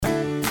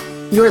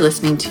You're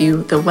listening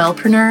to the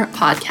Wellpreneur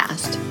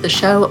Podcast, the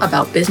show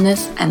about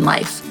business and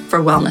life for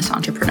wellness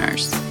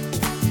entrepreneurs.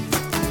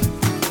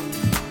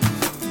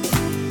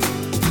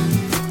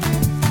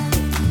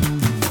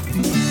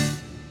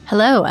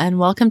 Hello, and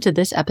welcome to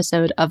this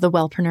episode of the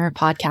Wellpreneur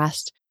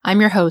Podcast.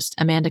 I'm your host,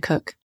 Amanda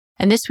Cook.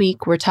 And this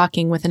week, we're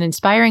talking with an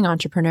inspiring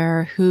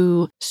entrepreneur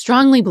who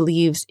strongly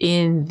believes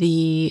in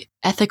the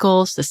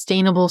ethical,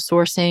 sustainable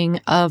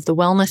sourcing of the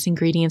wellness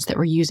ingredients that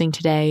we're using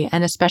today,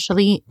 and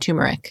especially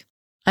turmeric.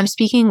 I'm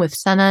speaking with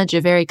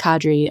Javeri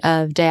Kadri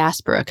of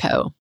Diaspora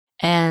Co.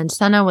 And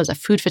Sana was a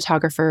food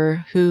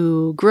photographer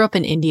who grew up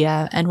in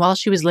India, and while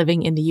she was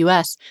living in the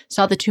US,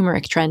 saw the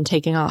turmeric trend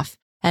taking off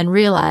and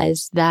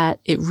realized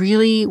that it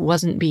really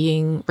wasn't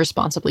being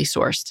responsibly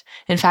sourced.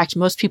 In fact,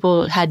 most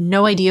people had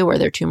no idea where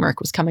their turmeric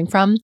was coming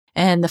from,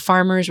 and the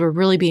farmers were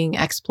really being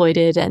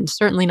exploited and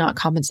certainly not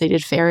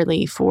compensated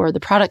fairly for the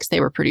products they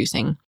were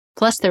producing.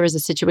 Plus, there was a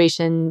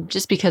situation,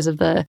 just because of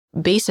the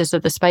basis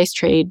of the spice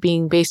trade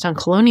being based on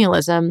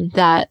colonialism,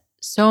 that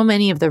so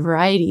many of the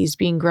varieties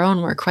being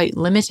grown were quite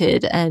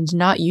limited and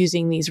not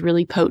using these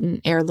really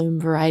potent heirloom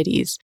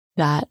varieties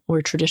that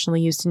were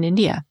traditionally used in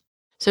India.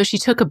 So she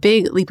took a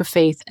big leap of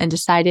faith and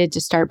decided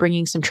to start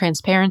bringing some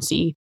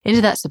transparency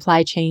into that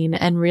supply chain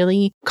and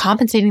really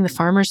compensating the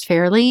farmers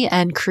fairly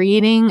and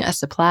creating a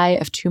supply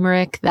of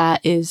turmeric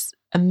that is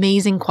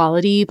amazing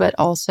quality, but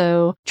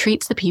also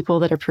treats the people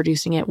that are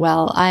producing it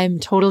well. I'm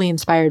totally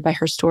inspired by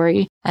her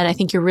story, and I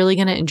think you're really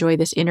going to enjoy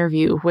this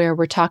interview where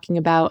we're talking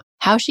about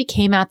how she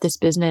came at this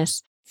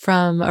business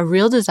from a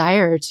real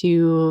desire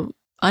to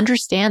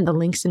understand the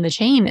links in the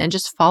chain and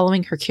just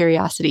following her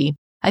curiosity.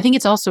 I think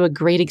it's also a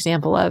great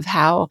example of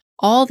how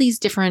all these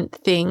different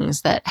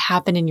things that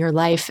happen in your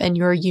life and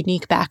your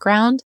unique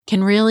background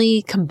can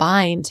really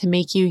combine to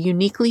make you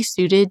uniquely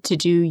suited to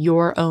do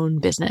your own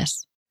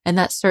business. And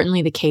that's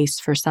certainly the case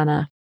for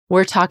Sana.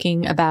 We're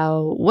talking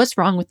about what's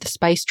wrong with the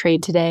spice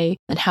trade today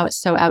and how it's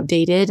so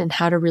outdated and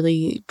how to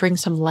really bring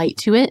some light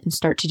to it and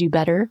start to do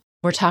better.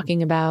 We're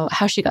talking about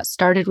how she got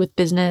started with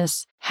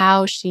business,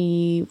 how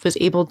she was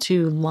able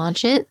to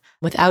launch it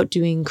without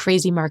doing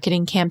crazy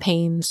marketing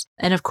campaigns.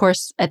 And of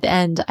course, at the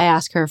end, I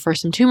ask her for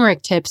some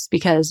turmeric tips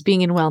because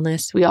being in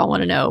wellness, we all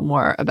want to know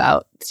more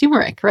about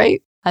turmeric,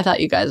 right? I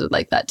thought you guys would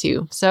like that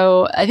too.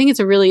 So I think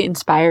it's a really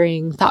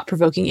inspiring,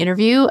 thought-provoking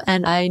interview.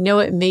 And I know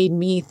it made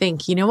me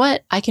think, you know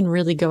what? I can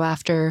really go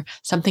after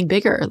something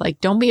bigger. Like,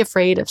 don't be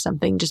afraid of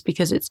something just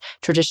because it's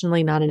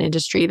traditionally not an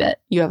industry that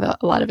you have a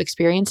lot of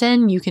experience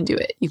in. You can do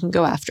it. You can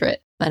go after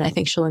it. And I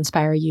think she'll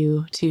inspire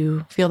you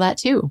to feel that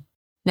too.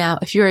 Now,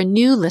 if you're a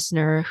new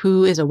listener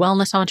who is a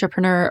wellness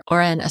entrepreneur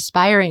or an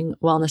aspiring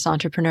wellness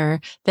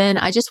entrepreneur, then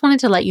I just wanted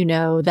to let you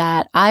know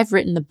that I've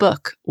written the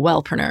book,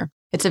 Wellpreneur.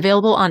 It's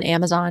available on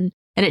Amazon.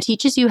 And it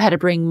teaches you how to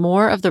bring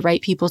more of the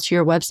right people to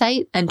your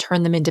website and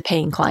turn them into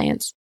paying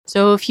clients.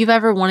 So if you've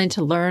ever wanted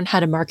to learn how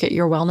to market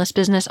your wellness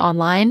business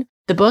online,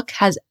 the book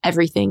has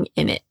everything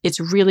in it. It's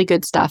really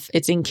good stuff.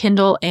 It's in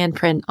Kindle and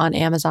print on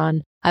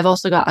Amazon. I've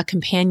also got a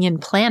companion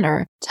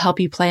planner to help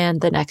you plan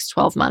the next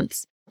 12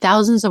 months.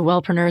 Thousands of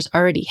wellpreneurs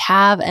already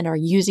have and are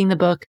using the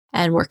book,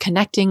 and we're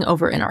connecting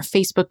over in our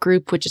Facebook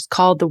group, which is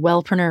called the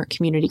Wellpreneur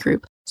Community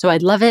Group. So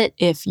I'd love it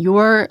if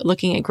you're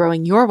looking at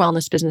growing your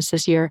wellness business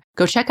this year,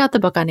 go check out the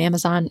book on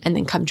Amazon and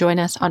then come join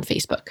us on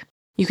Facebook.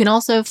 You can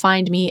also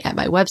find me at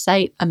my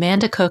website,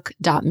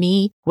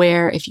 amandacook.me,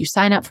 where if you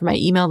sign up for my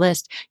email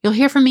list, you'll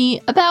hear from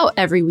me about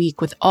every week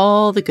with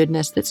all the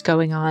goodness that's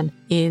going on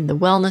in the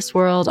wellness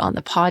world, on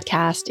the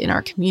podcast, in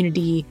our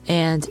community,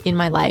 and in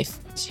my life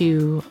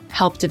to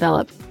help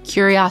develop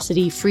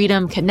curiosity,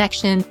 freedom,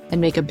 connection,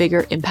 and make a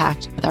bigger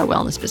impact with our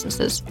wellness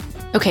businesses.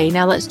 Okay,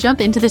 now let's jump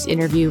into this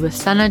interview with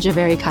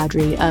Javeri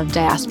Kadri of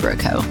Diaspora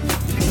Co.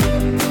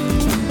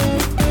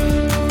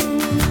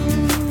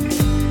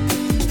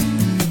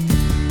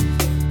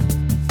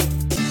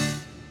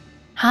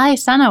 Hi,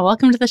 Sana.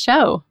 Welcome to the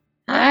show.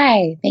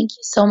 Hi. Thank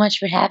you so much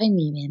for having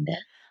me, Amanda.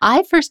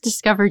 I first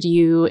discovered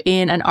you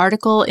in an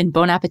article in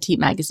Bon Appetit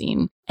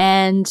magazine.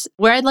 And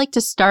where I'd like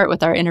to start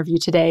with our interview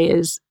today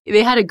is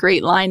they had a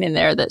great line in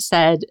there that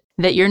said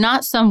that you're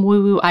not some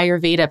woo-woo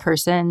Ayurveda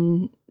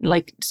person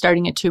like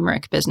starting a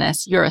turmeric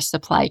business. You're a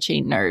supply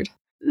chain nerd.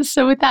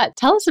 So with that,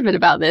 tell us a bit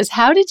about this.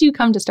 How did you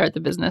come to start the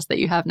business that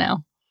you have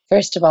now?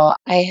 First of all,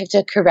 I have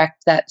to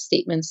correct that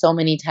statement so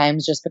many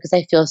times just because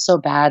I feel so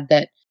bad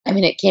that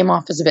it came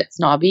off as a bit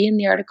snobby in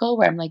the article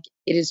where I'm like,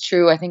 it is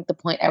true. I think the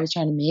point I was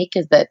trying to make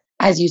is that,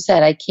 as you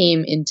said, I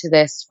came into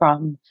this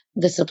from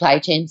the supply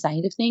chain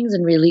side of things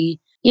and really,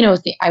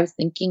 I was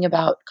thinking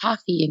about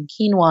coffee and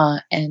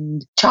quinoa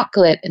and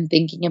chocolate and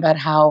thinking about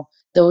how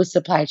those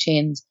supply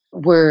chains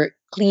were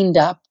cleaned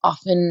up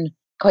often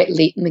quite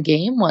late in the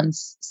game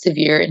once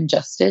severe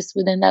injustice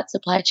within that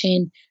supply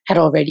chain had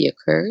already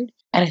occurred.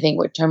 And I think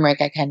with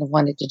turmeric, I kind of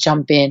wanted to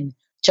jump in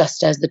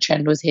just as the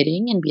trend was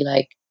hitting and be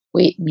like,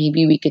 wait,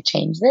 maybe we could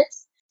change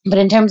this. But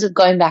in terms of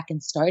going back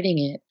and starting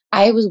it,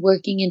 I was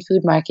working in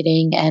food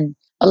marketing, and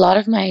a lot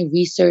of my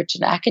research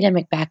and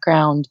academic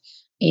background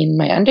in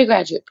my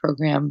undergraduate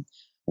program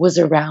was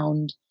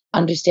around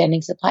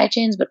understanding supply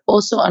chains, but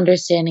also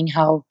understanding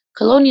how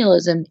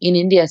colonialism in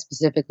India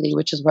specifically,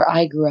 which is where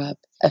I grew up,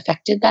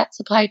 affected that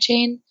supply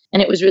chain.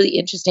 And it was really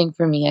interesting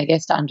for me, I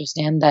guess, to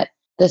understand that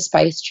the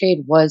spice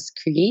trade was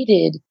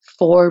created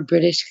for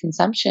British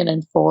consumption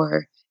and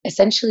for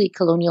essentially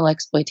colonial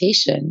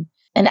exploitation.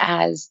 And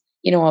as,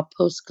 a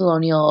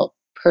post-colonial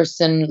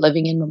person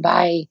living in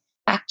Mumbai,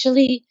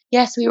 actually,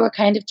 yes, we were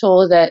kind of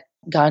told that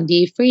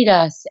Gandhi freed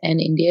us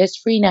and India is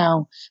free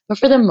now. But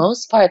for the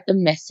most part, the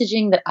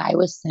messaging that I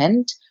was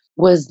sent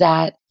was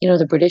that,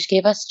 the British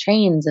gave us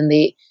trains and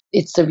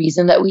it's the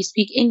reason that we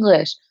speak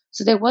English.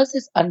 So there was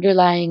this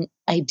underlying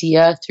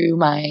idea through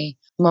my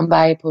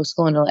Mumbai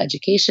post-colonial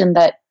education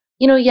that,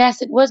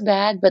 yes, it was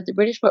bad, but the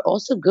British were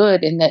also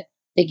good in that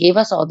they gave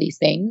us all these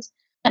things.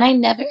 And I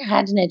never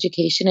had an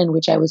education in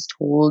which I was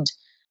told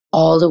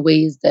all the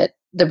ways that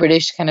the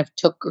British kind of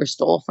took or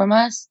stole from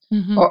us,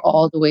 or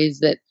all the ways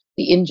that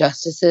the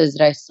injustices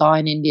that I saw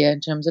in India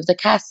in terms of the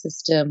caste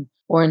system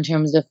or in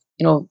terms of,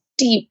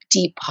 deep,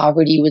 deep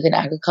poverty within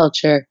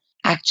agriculture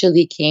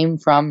actually came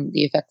from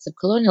the effects of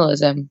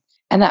colonialism.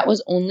 And that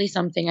was only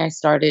something I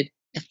started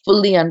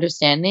fully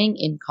understanding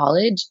in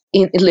college,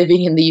 in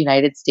living in the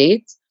United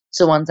States.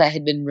 So once I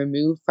had been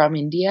removed from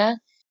India.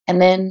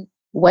 And then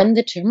when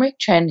the turmeric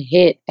trend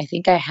hit, I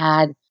think I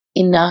had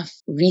enough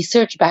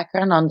research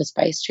background on the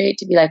spice trade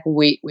to be like,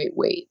 wait.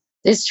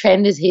 This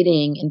trend is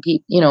hitting and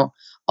people,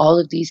 all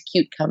of these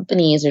cute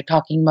companies are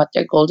talking about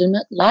their golden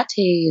milk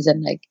lattes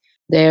and like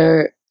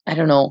their, I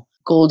don't know,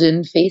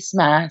 golden face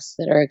masks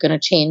that are going to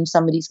change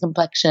somebody's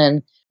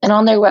complexion. And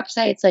on their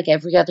websites, like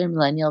every other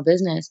millennial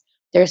business,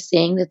 they're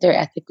saying that they're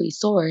ethically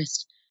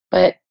sourced.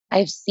 But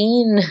I've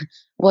seen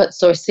what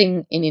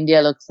sourcing in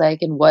India looks like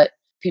and what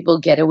people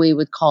get away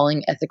with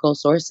calling ethical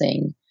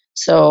sourcing.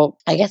 So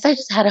I guess I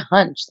just had a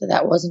hunch that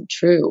that wasn't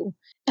true.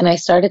 And I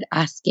started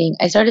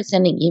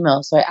sending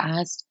emails. So I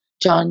asked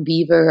John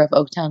Beaver of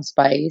Oaktown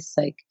Spice,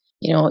 like,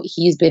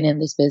 he's been in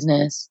this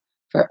business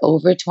for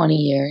over 20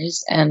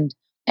 years. And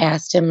I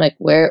asked him, like,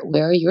 where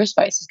are your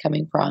spices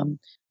coming from?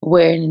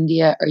 Where in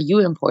India are you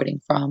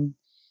importing from?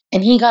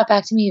 And he got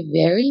back to me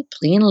very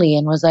plainly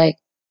and was like,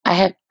 I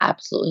have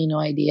absolutely no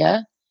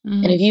idea.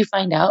 And if you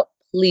find out,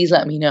 please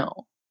let me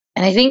know.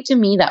 And I think to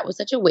me, that was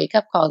such a wake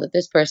up call that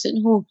this person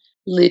who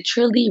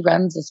literally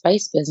runs a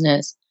spice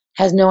business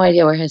has no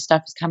idea where his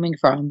stuff is coming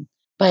from,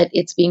 but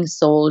it's being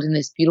sold in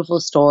this beautiful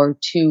store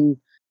to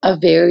a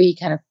very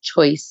kind of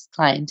choice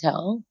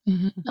clientele,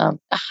 a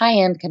high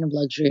end kind of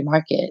luxury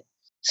market.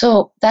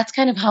 So that's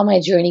kind of how my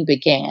journey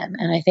began.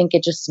 And I think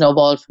it just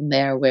snowballed from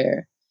there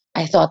where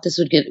I thought this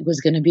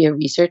was going to be a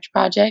research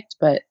project,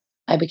 but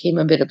I became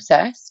a bit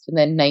obsessed. And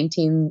then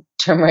 19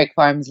 turmeric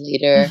farms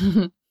later,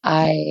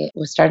 I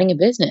was starting a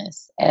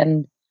business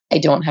and I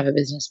don't have a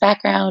business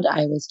background.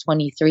 I was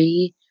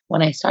 23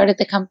 when I started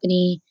the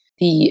company.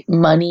 The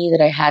money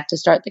that I had to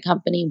start the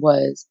company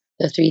was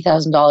the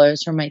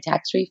 $3,000 from my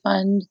tax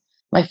refund.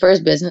 My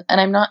first business, and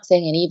I'm not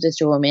saying any of this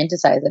to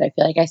romanticize it. I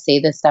feel like I say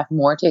this stuff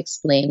more to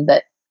explain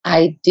that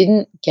I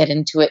didn't get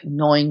into it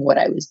knowing what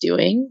I was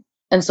doing.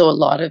 And so a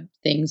lot of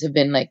things have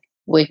been like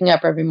waking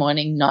up every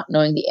morning, not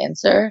knowing the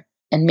answer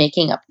and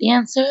making up the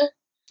answer.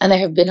 And there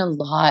have been a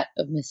lot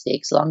of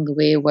mistakes along the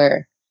way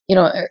where,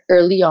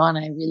 early on,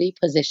 I really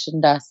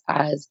positioned us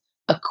as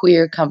a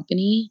queer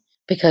company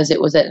because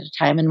it was at a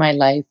time in my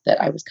life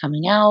that I was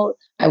coming out.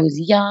 I was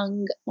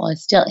young. Well, I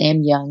still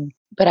am young,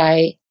 but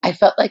I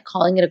felt like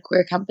calling it a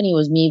queer company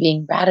was me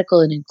being radical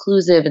and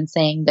inclusive and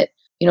saying that,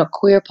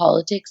 queer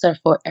politics are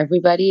for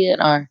everybody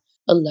and are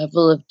a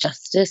level of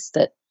justice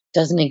that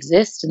doesn't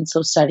exist. And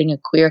so starting a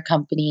queer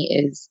company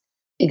is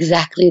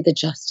exactly the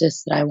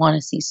justice that I want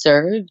to see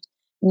served,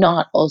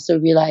 not also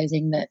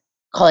realizing that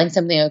calling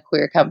something a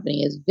queer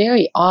company is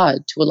very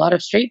odd to a lot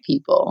of straight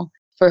people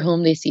for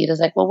whom they see it as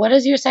like, well, what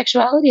does your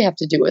sexuality have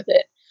to do with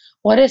it?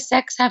 What does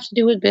sex have to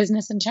do with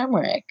business and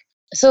turmeric?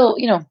 So,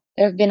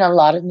 there have been a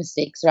lot of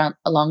mistakes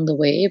along the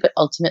way, but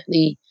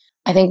ultimately,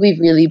 I think we've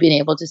really been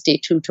able to stay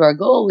true to our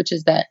goal, which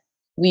is that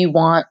we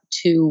want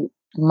to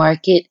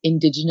market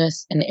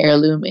indigenous and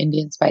heirloom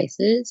Indian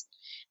spices.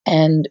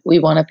 And we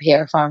want to pay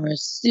our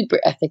farmers super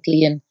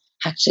ethically and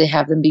actually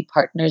have them be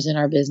partners in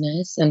our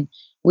business. And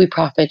we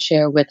profit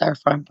share with our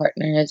farm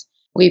partners.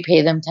 We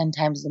pay them 10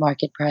 times the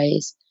market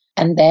price.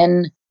 And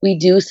then we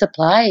do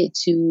supply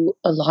to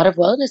a lot of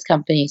wellness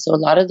companies. So a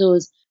lot of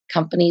those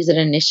companies that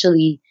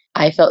initially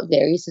I felt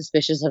very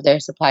suspicious of their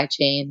supply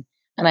chain.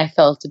 And I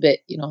felt a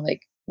bit,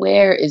 like,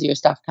 where is your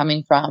stuff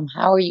coming from?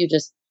 How are you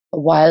just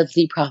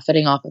wildly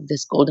profiting off of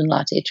this golden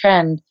latte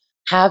trend?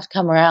 Have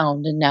come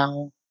around and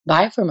now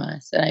buy from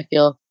us. And I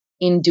feel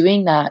in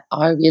doing that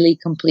are really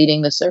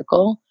completing the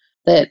circle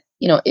that,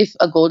 if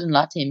a golden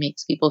latte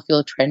makes people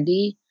feel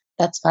trendy,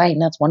 that's fine.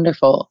 That's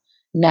wonderful.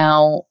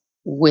 Now,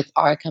 with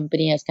our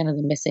company as kind of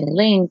the missing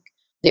link,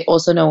 they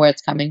also know where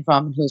it's coming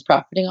from and who's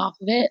profiting off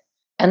of it.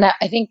 And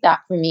I think that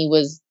for me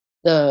was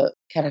the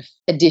kind of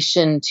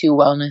addition to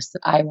wellness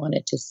that I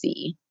wanted to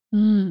see.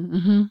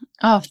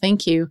 Oh,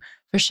 thank you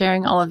for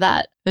sharing all of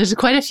that. There's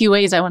quite a few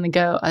ways I want to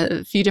go,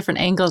 a few different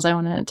angles I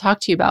want to talk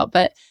to you about.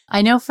 But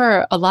I know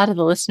for a lot of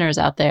the listeners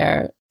out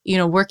there,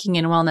 working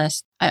in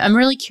wellness, I'm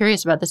really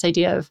curious about this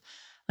idea of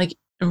like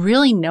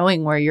really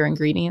knowing where your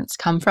ingredients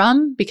come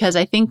from, because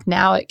I think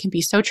now it can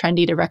be so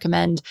trendy to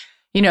recommend,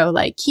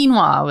 like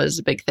quinoa was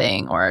a big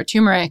thing, or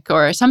turmeric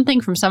or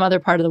something from some other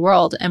part of the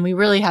world. And we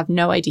really have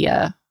no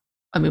idea.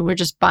 I mean, we're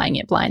just buying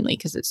it blindly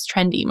because it's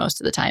trendy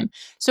most of the time.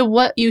 So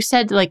what you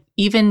said, like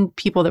even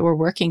people that were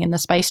working in the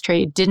spice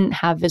trade didn't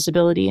have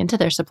visibility into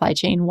their supply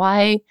chain.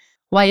 Why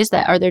is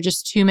that? Are there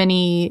just too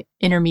many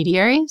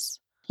intermediaries?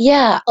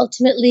 Yeah,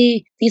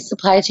 ultimately, these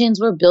supply chains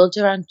were built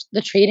around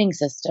the trading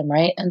system,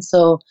 right? And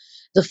so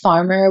the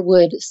farmer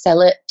would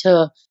sell it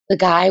to the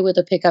guy with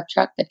a pickup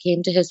truck that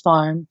came to his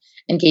farm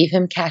and gave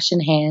him cash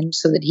in hand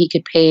so that he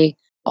could pay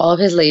all of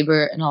his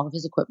labor and all of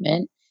his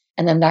equipment.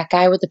 And then that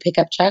guy with the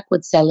pickup truck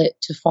would sell it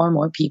to four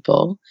more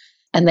people.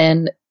 And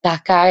then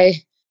that guy,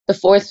 the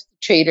fourth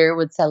trader,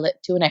 would sell it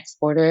to an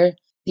exporter.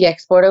 The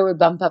exporter would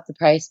bump up the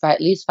price by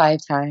at least 5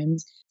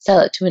 times, sell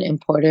it to an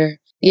importer.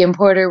 The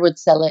importer would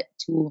sell it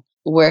to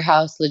a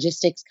warehouse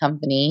logistics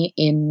company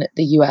in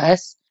the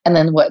US. And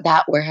then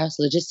that warehouse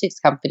logistics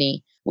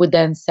company would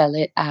then sell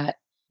it at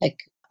like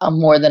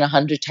more than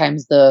 100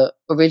 times the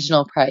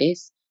original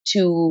price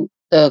to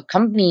the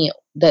company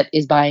that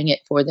is buying it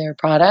for their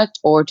product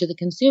or to the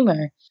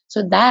consumer.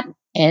 So that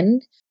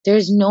end,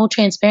 there's no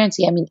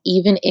transparency. I mean,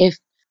 even if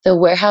the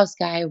warehouse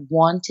guy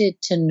wanted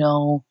to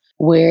know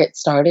where it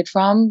started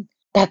from,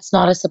 that's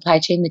not a supply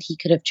chain that he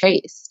could have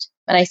traced.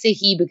 And I say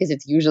he because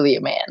it's usually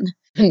a man,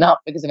 not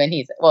because of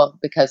any,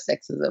 because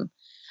sexism.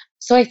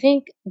 So I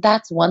think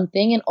that's one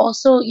thing. And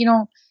also,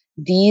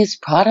 these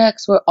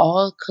products were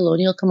all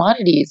colonial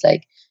commodities.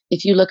 Like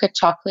if you look at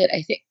chocolate,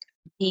 I think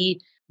the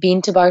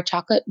bean to bar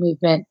chocolate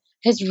movement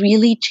has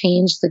really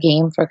changed the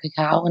game for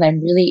cacao. And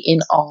I'm really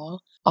in awe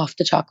of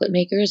the chocolate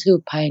makers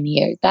who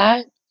pioneered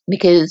that,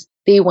 because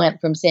they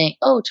went from saying,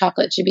 oh,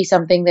 chocolate should be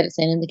something that it's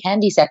in the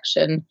candy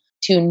section,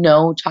 to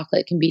no,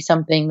 chocolate can be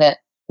something that,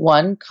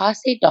 one,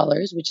 costs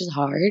 $8, which is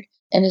hard,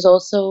 and is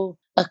also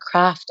a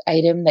craft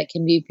item that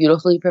can be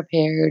beautifully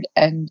prepared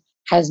and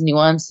has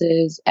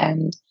nuances,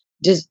 and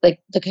just like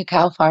the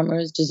cacao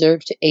farmers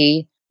deserve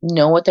to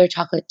know what their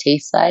chocolate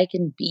tastes like,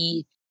 and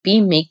be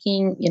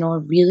making, a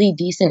really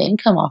decent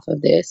income off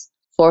of this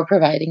for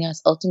providing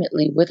us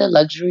ultimately with a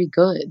luxury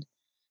good.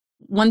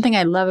 One thing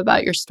I love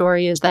about your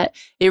story is that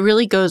it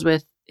really goes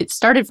with, it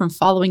started from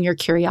following your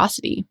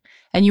curiosity,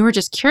 and you were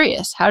just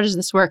curious. How does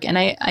this work? And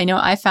I know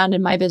I found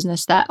in my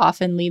business that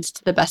often leads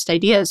to the best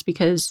ideas,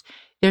 because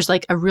there's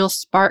like a real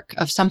spark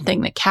of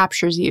something that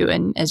captures you.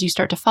 And as you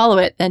start to follow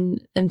it, then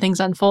things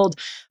unfold.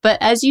 But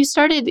as you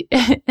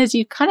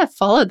kind of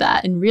followed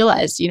that and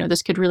realized,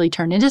 this could really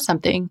turn into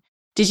something,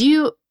 did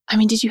you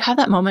have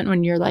that moment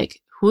when you're like,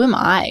 who am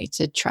I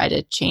to try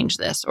to change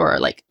this? Or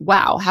like,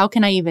 wow, how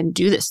can I even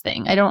do this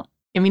thing?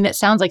 That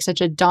sounds like such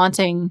a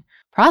daunting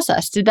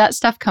process. Did that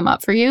stuff come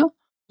up for you?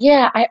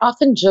 Yeah, I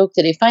often joke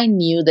that if I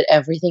knew that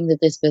everything that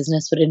this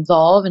business would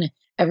involve and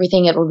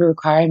everything it would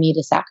require me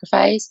to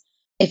sacrifice,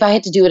 if I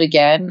had to do it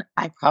again,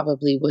 I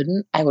probably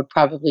wouldn't. I would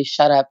probably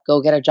shut up,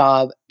 go get a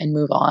job, and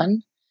move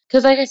on.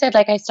 Because like I said,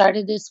 I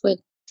started this with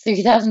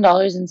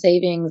 $3,000 in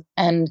savings,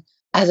 and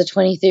as a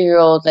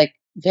 23-year-old,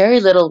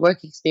 very little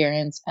work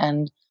experience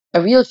and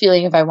a real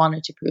feeling if I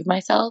wanted to prove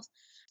myself.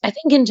 I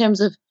think in terms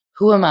of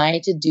who am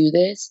I to do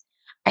this,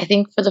 I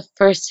think for the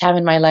first time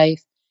in my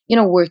life,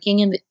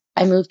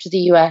 I moved to the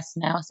US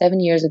now 7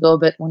 years ago,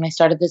 but when I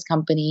started this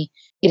company,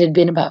 it had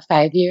been about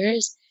 5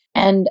 years.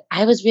 And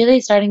I was really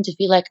starting to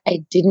feel like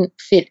I didn't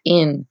fit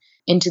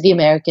into the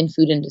American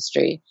food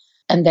industry,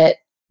 and that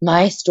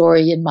my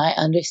story and my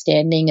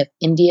understanding of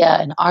India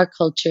and our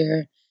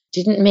culture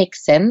didn't make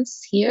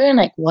sense here and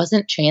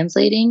wasn't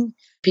translating.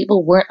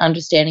 People weren't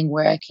understanding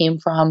where I came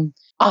from.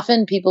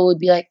 Often people would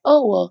be like,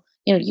 oh, well,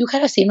 you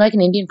kind of seem like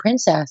an Indian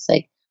princess.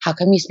 How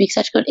come you speak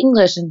such good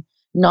English? And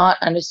not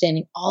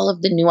understanding all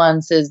of the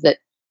nuances that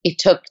it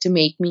took to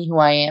make me who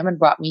I am and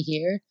brought me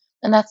here.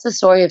 And that's the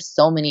story of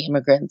so many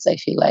immigrants, I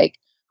feel like,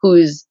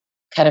 whose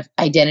kind of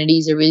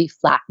identities are really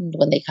flattened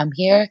when they come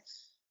here.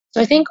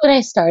 So I think when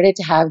I started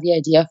to have the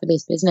idea for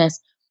this business,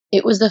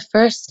 it was the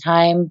first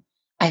time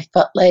I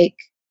felt like,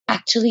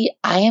 actually,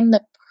 I am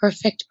the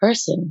perfect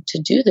person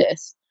to do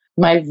this.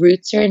 My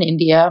roots are in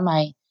India.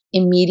 My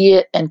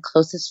immediate and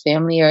closest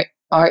family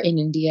are in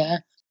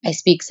India. I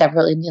speak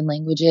several Indian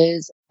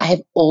languages. I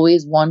have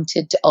always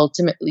wanted to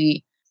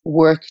ultimately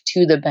work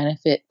to the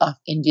benefit of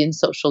Indian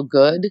social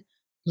good.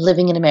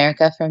 Living in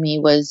America for me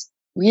was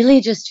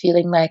really just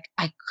feeling like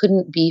I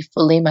couldn't be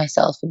fully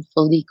myself and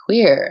fully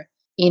queer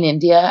in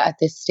India at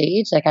this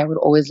stage. I would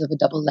always live a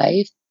double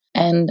life.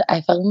 And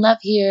I fell in love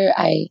here.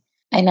 I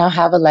now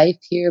have a life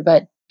here,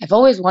 but I've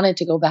always wanted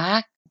to go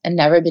back and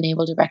never been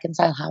able to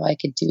reconcile how I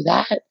could do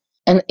that.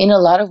 And in a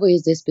lot of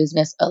ways, this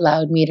business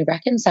allowed me to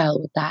reconcile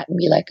with that and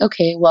be like,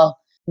 okay, well,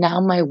 now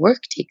my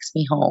work takes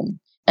me home.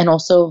 And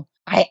also,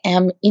 I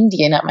am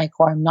Indian at my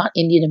core. I'm not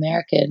Indian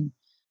American.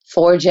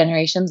 4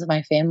 generations of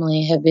my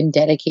family have been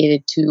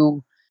dedicated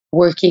to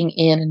working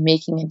in and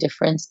making a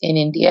difference in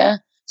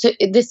India. So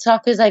this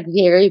stuff is like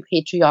very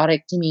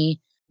patriotic to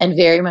me and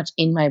very much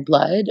in my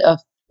blood of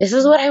this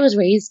is what I was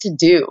raised to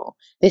do.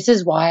 This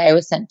is why I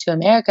was sent to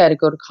America to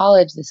go to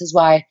college. This is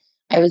why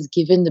I was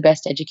given the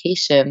best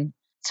education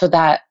so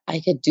that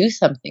I could do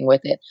something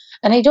with it.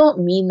 And I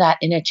don't mean that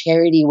in a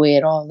charity way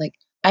at all. Like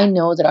I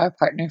know that our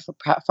partner for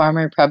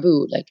Farmer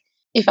Prabhu, like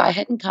if I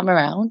hadn't come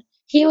around,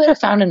 he would have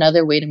found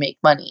another way to make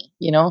money.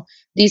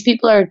 These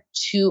people are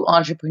too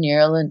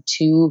entrepreneurial and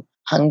too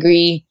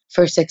hungry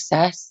for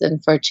success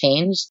and for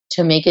change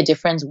to make a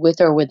difference with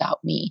or without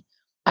me.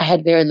 I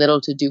had very little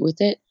to do with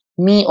it.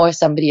 Me or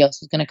somebody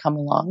else was going to come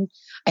along.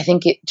 I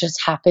think it just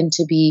happened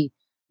to be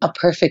a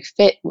perfect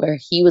fit where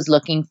he was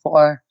looking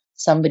for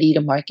somebody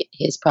to market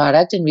his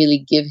product and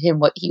really give him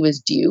what he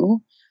was due.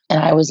 And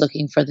I was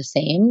looking for the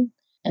same.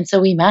 And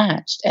so we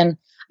matched. And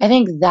I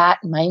think that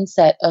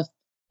mindset of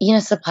in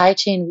a supply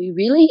chain, we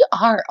really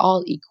are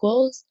all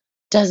equals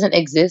doesn't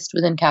exist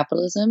within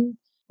capitalism,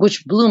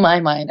 which blew my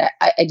mind.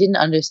 I didn't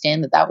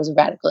understand that was a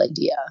radical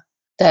idea,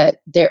 that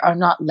there are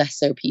not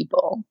lesser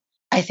people.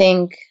 I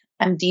think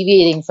I'm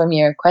deviating from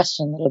your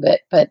question a little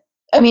bit, but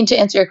I mean, to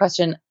answer your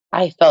question,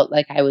 I felt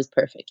like I was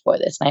perfect for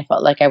this and I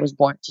felt like I was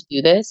born to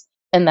do this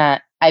and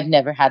that I've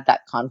never had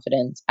that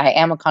confidence. I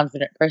am a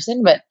confident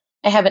person, but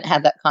I haven't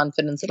had that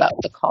confidence about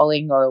the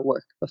calling or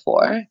work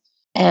before.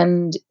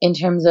 And in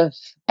terms of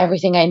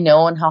everything I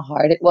know and how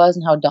hard it was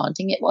and how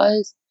daunting it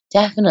was,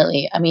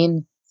 definitely. I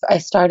mean, I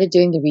started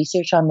doing the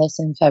research on this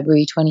in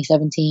February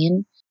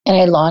 2017, and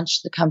I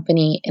launched the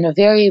company in a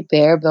very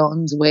bare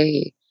bones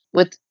way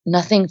with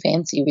nothing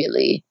fancy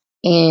really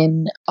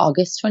in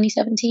August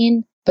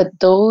 2017. But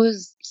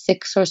those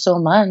 6 or so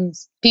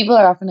months, people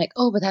are often like,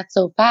 oh, but that's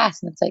so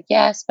fast. And it's like,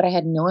 yes, but I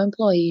had no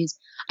employees.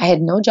 I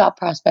had no job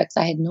prospects.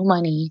 I had no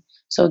money.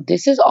 So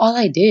this is all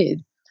I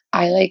did.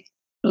 I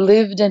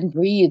lived and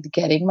breathed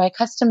getting my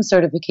customs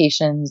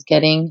certifications,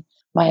 getting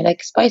my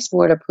spice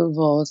board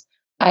approvals.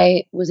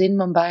 I was in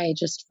Mumbai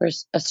just for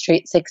a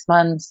straight 6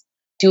 months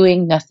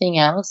doing nothing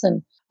else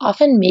and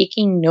often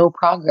making no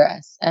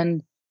progress.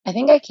 And I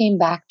think I came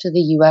back to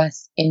the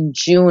US in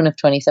June of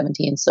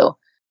 2017. So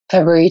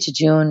February to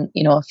June,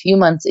 a few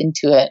months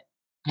into it,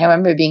 I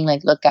remember being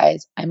like, look,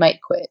 guys, I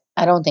might quit.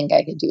 I don't think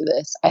I could do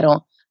this.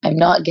 I'm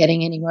not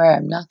getting anywhere.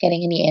 I'm not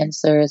getting any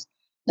answers.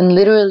 And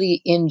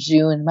literally in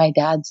June, my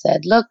dad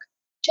said, look,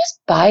 just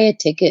buy a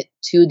ticket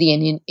to the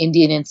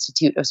Indian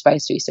Institute of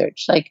Spice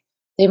Research.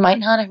 They might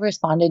not have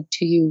responded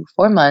to you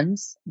for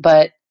months,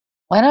 but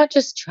why not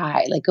just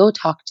try? Go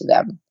talk to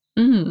them.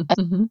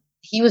 Mm-hmm.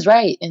 He was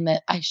right in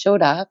that I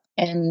showed up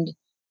and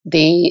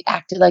they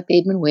acted like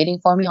they'd been waiting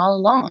for me all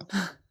along.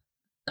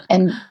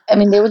 And I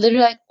mean, they were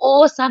literally like,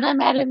 oh, Sana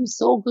madam,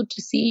 so good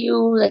to see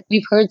you.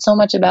 We've heard so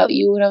much about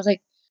you. And I was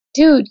like,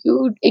 dude,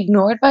 you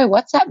ignored my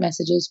WhatsApp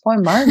messages for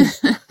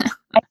months.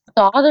 I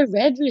saw the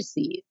red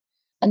receipt.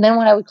 And then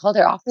when I would call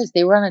their office,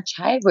 they were on a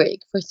chai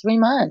break for 3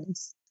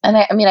 months. And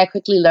I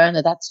quickly learned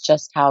that that's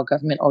just how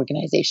government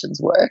organizations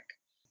work.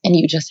 And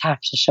you just have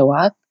to show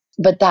up.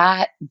 But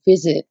that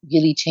visit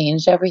really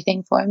changed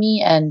everything for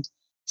me. And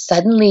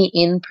suddenly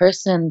in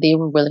person, they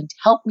were willing to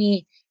help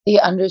me. They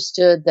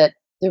understood that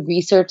the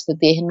research that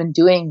they had been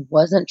doing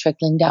wasn't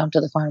trickling down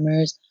to the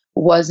farmers,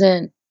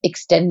 wasn't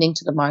extending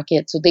to the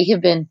market. So they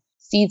have been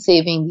seed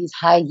saving these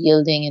high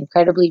yielding,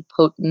 incredibly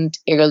potent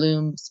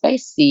heirloom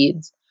spice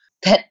seeds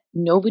that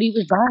nobody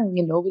was buying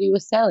and nobody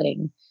was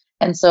selling.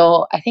 And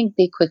so I think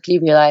they quickly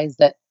realized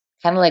that,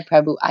 kind of like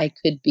Prabhu, I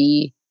could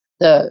be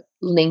the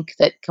link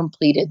that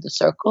completed the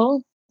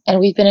circle. And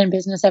we've been in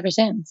business ever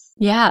since.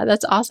 Yeah,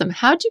 that's awesome.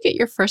 How'd you get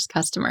your first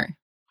customer?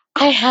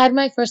 I had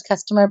my first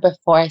customer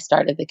before I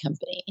started the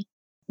company,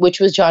 which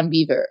was John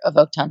Beaver of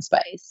Oaktown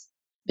Spice,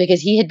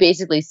 because he had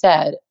basically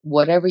said,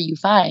 whatever you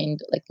find,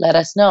 let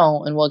us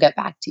know and we'll get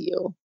back to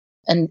you.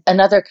 And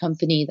another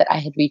company that I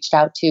had reached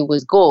out to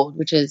was Gold,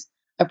 which is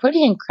a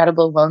pretty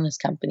incredible wellness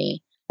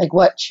company.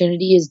 What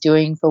Trinity is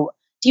doing for,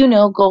 do you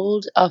know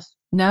Gold of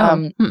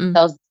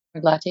sells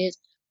lattes?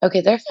 Okay,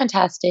 they're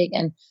fantastic.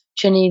 And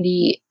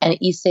Trinity and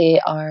Issei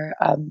are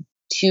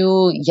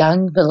 2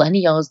 young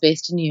millennials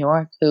based in New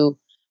York who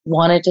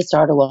wanted to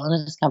start a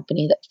wellness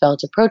company that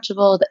felt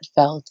approachable, that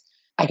felt,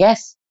 I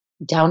guess,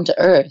 down to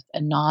earth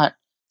and not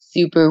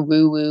super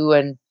woo-woo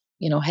and,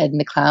 head in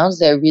the clouds.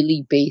 They're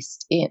really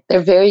they're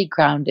very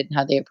grounded in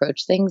how they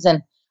approach things.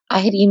 And I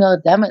had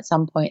emailed them at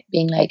some point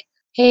being like,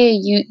 hey,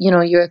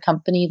 you're a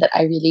company that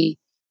I really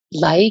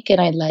like, and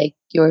I like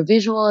your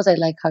visuals. I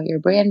like how you're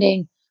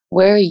branding.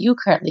 Where are you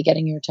currently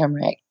getting your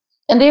turmeric?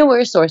 And they were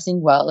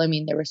sourcing well. I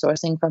mean, they were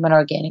sourcing from an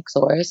organic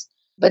source.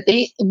 But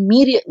they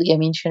immediately,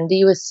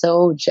 Trinity was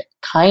so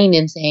kind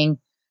in saying,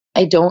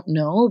 I don't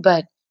know,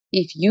 but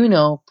if you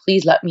know,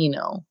 please let me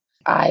know.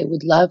 I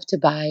would love to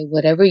buy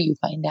whatever you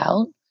find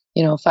out.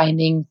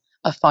 Finding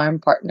a farm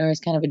partner is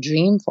kind of a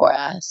dream for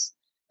us.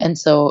 And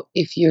so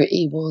if you're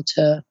able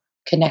to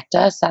connect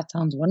us, that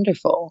sounds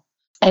wonderful.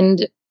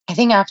 And I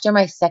think after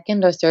my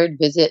second or third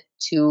visit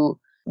to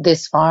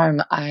this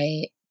farm,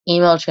 I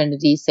email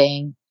Trinity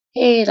saying,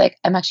 hey, like,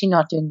 I'm actually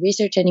not doing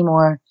research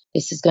anymore.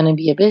 This is going to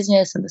be a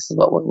business and this is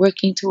what we're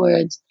working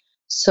towards.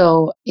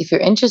 So if you're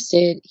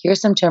interested,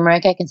 here's some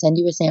turmeric. I can send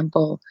you a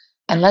sample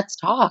and let's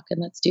talk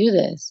and let's do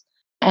this.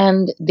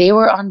 And they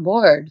were on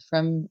board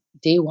from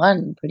day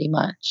one, pretty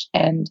much.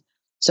 And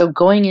so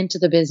going into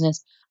the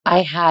business,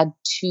 I had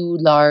two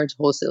large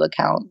wholesale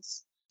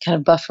accounts kind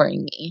of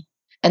buffering me.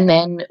 And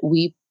then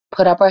we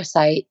put up our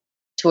site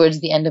towards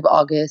the end of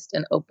August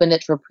and opened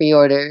it for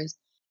pre-orders.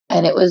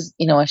 And it was,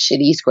 a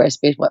shitty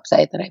Squarespace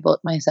website that I built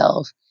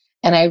myself.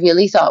 And I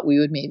really thought we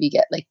would maybe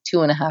get like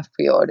 2.5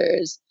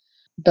 pre-orders.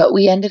 But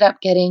we ended up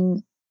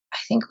getting, I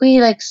think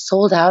we like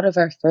sold out of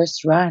our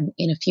first run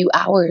in a few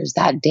hours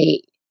that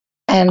day.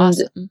 And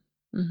Awesome.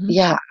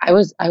 yeah, I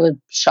was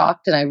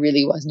shocked and I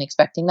really wasn't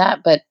expecting that.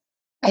 But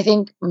I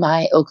think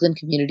my Oakland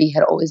community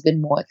had always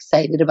been more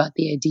excited about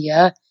the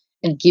idea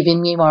and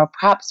giving me more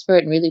props for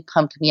it and really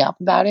pumped me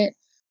up about it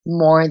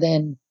more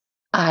than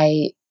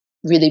I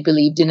really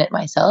believed in it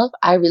myself.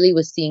 I really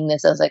was seeing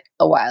this as like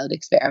a wild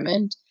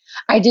experiment.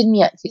 I didn't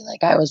yet feel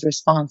like I was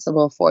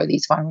responsible for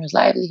these farmers'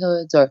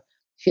 livelihoods or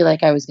feel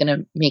like I was going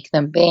to make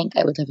them bank.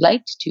 I would have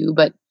liked to,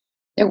 but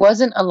there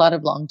wasn't a lot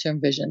of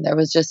long-term vision. There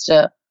was just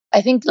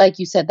I think, like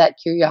you said, that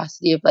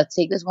curiosity of let's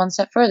take this one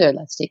step further.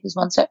 Let's take this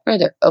one step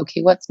further.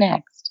 Okay, what's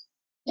next?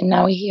 And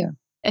now we're here.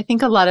 I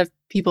think a lot of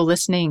people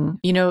listening,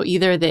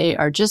 either they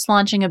are just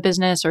launching a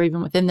business or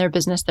even within their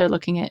business, they're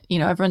looking at,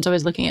 everyone's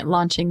always looking at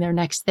launching their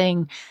next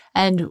thing.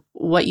 And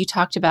what you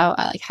talked about,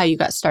 like how you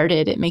got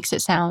started, it makes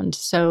it sound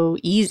so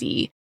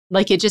easy.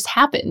 Like it just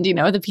happened,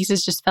 the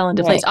pieces just fell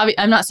into place.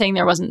 I'm not saying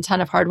there wasn't a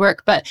ton of hard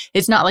work, but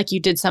it's not like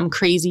you did some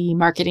crazy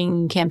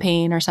marketing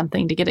campaign or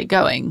something to get it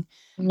going.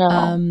 No.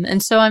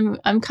 And so I'm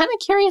kind of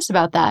curious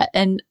about that.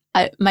 And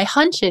my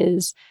hunch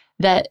is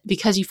that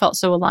because you felt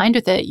so aligned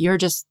with it, you're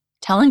just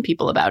telling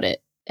people about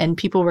it and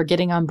people were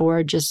getting on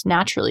board just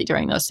naturally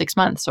during those 6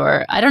 months.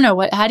 Or I don't know,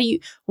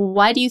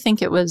 why do you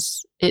think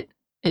it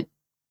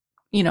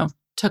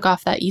took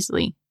off that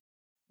easily?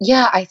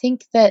 Yeah, I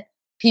think that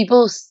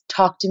people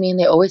talk to me and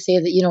they always say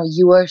that,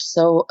 you are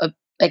so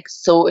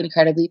so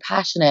incredibly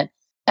passionate.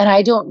 And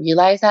I don't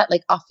realize that.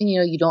 Like often,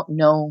 you don't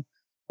know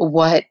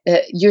what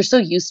you're so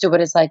used to what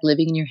it's like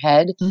living in your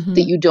head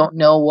that you don't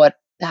know what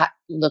that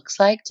looks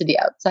like to the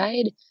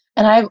outside.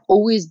 And I've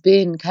always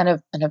been kind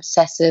of an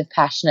obsessive,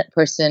 passionate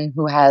person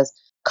who has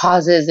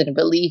causes and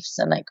beliefs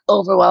and like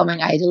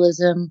overwhelming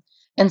idealism.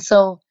 And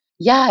so,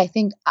 yeah, I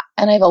think,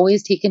 and I've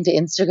always taken to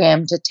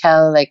Instagram to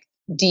tell like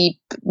deep,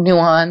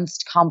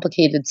 nuanced,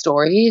 complicated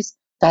stories.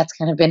 That's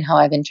kind of been how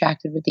I've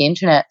interacted with the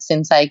internet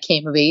since I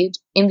came of age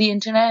in the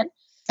internet.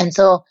 And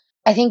so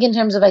I think in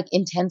terms of like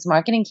intense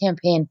marketing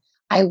campaign,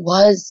 I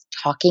was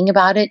talking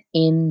about it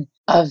in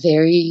a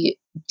very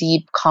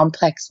deep,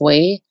 complex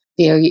way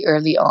very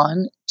early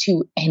on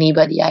to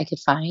anybody I could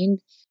find.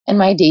 And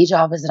my day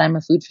job is that I'm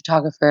a food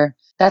photographer.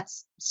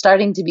 That's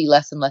starting to be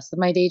less and less of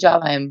my day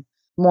job. I'm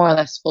more or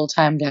less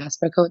full-time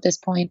diaspora co at this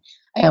point.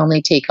 I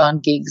only take on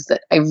gigs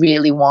that I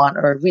really want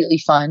or are really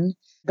fun.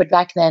 But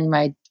back then,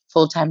 my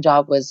full-time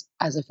job was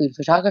as a food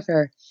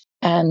photographer.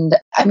 And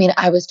I mean,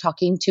 I was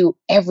talking to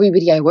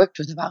everybody I worked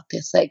with about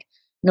this, like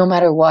no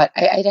matter what.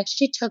 I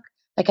actually took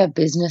like a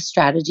business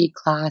strategy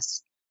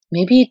class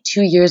maybe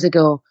 2 years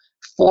ago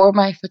for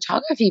my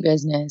photography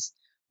business.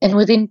 And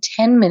within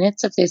 10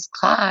 minutes of this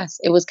class,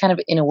 it was kind of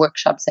in a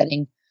workshop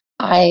setting.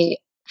 I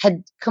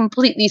had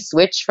completely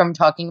switched from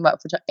talking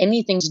about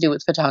anything to do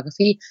with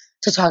photography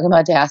to talking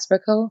about Diaspora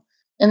Co.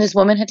 And this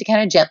woman had to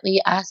kind of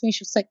gently ask me,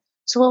 she was like,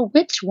 so well,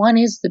 which one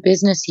is the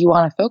business you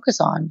want to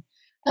focus on?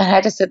 And I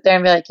had to sit there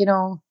and be like,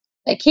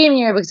 I came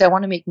here because I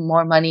want to make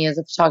more money as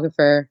a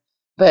photographer.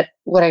 But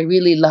what I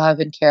really love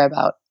and care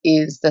about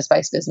is the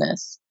spice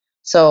business.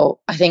 So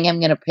I think I'm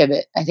going to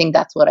pivot. I think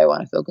that's what I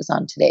want to focus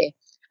on today.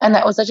 And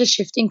that was such a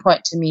shifting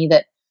point to me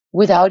that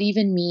without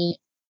even me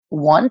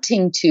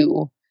wanting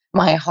to,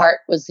 my heart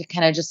was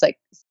kind of just like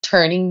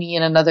turning me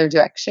in another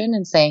direction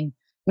and saying,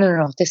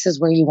 no, this is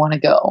where you want to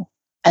go.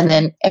 And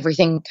then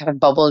everything kind of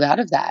bubbled out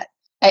of that.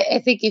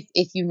 I think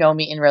if you know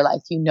me in real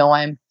life,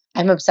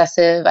 I'm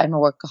obsessive, I'm a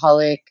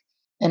workaholic.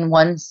 And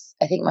once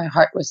I think my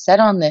heart was set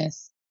on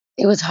this,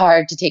 it was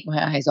hard to take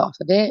my eyes off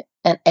of it.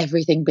 And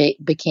everything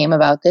became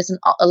about this. And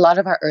a lot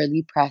of our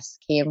early press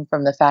came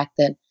from the fact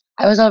that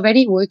I was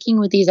already working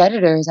with these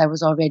editors. I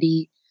was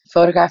already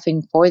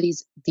photographing for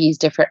these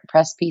different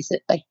press pieces,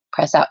 like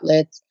press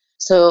outlets.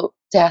 So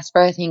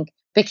Diaspora, I think,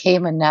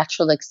 became a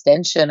natural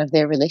extension of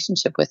their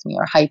relationship with me,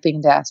 or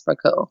hyping Diaspora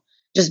Co.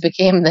 just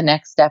became the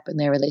next step in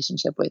their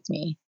relationship with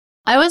me.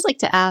 I always like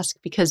to ask,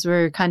 because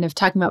we're kind of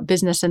talking about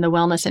business in the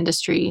wellness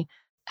industry,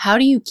 how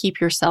do you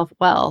keep yourself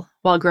well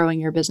while growing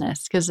your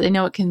business? Because I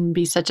know it can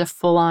be such a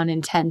full-on,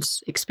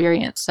 intense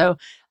experience. So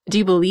do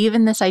you believe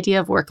in this idea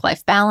of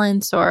work-life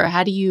balance, or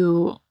how do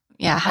you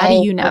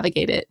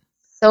navigate it?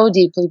 So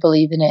deeply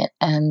believe in it.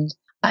 And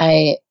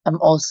I am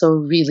also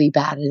really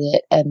bad at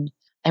it. And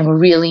I'm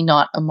really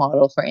not a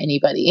model for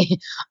anybody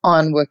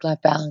on work-life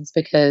balance,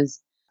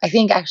 because I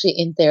think actually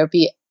in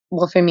therapy,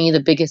 well, for me, the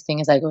biggest thing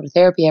is I go to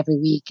therapy every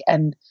week.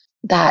 And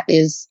that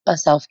is a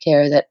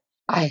self-care that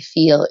I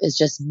feel is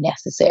just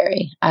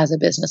necessary as a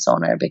business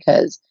owner,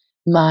 because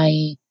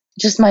my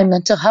my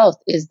mental health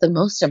is the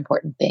most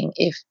important thing.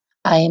 If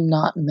I am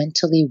not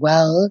mentally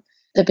well,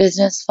 the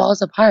business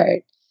falls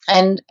apart.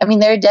 And I mean,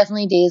 there are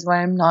definitely days where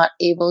I'm not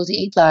able to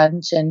eat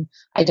lunch and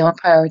I don't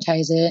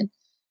prioritize it.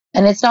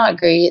 And it's not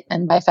great.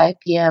 And by 5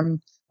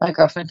 p.m., my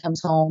girlfriend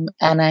comes home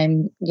and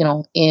I'm,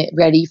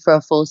 ready for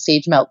a full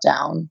stage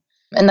meltdown.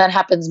 And that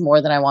happens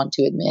more than I want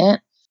to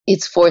admit.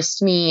 It's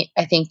forced me,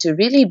 I think, to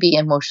really be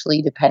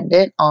emotionally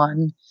dependent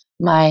on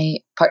my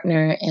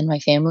partner and my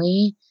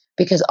family,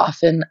 because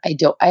often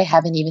I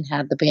haven't even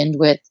had the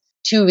bandwidth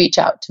to reach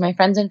out to my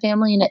friends and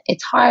family. And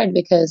it's hard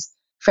because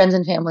friends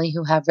and family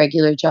who have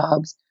regular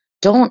jobs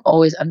don't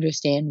always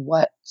understand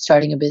what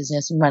starting a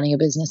business and running a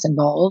business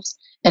involves.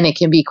 And it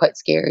can be quite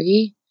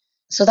scary.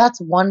 So that's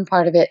one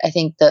part of it. I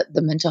think the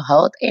mental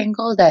health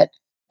angle that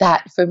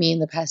for me in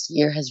the past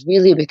year has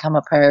really become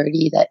a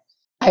priority, that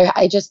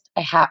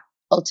I have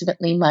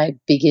ultimately my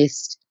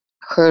biggest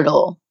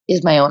hurdle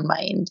is my own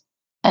mind.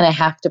 And I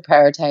have to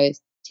prioritize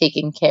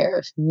taking care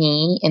of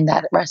me in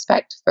that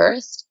respect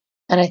first.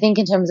 And I think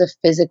in terms of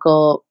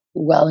physical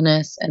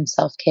wellness and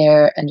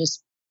self-care and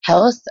just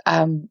health,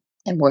 I'm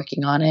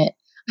working on it.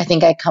 I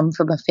think I come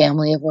from a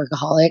family of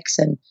workaholics,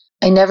 and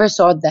I never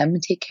saw them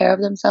take care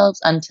of themselves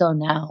until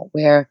now,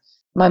 where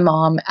my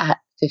mom at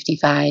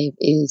 55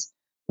 is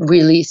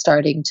really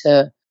starting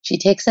to, she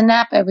takes a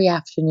nap every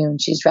afternoon.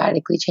 She's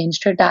radically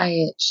changed her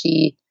diet.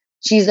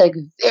 She's like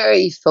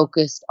very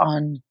focused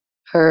on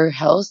her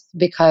health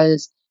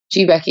because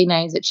she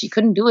recognized that she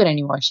couldn't do it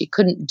anymore. She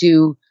couldn't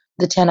do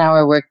the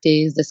 10-hour work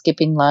days, the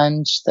skipping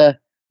lunch, the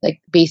like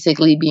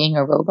basically being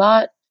a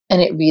robot.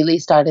 And it really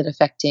started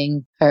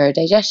affecting her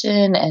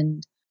digestion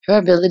and her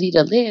ability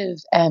to live.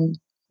 And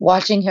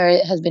watching her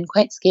has been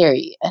quite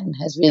scary and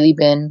has really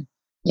been,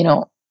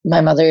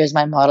 my mother is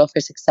my model for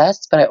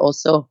success, but I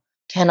also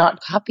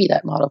cannot copy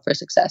that model for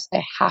success.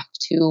 I have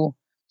to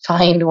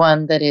find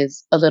one that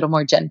is a little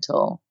more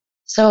gentle.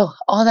 So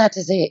all that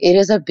to say, it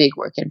is a big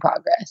work in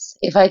progress.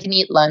 If I can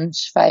eat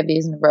lunch 5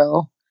 days in a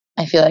row,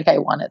 I feel like I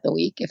won it the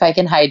week. If I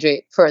can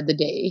hydrate for the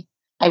day,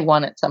 I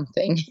wanted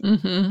something.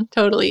 Mm-hmm,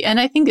 totally. And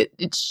I think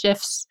it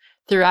shifts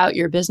throughout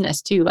your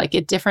business too. Like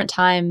at different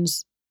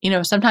times,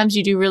 sometimes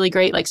you do really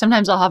great. Like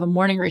sometimes I'll have a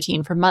morning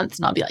routine for months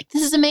and I'll be like,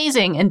 this is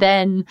amazing. And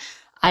then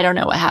I don't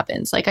know what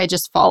happens. Like I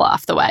just fall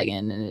off the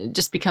wagon and it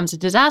just becomes a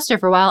disaster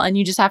for a while. And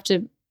you just have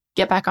to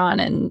get back on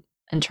and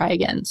try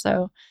again.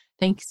 So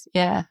thanks.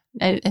 Yeah.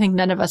 I think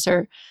none of us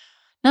are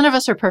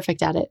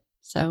perfect at it.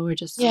 So we're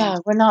just. Yeah.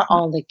 We're not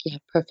all like,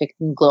 perfect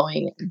and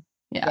glowing.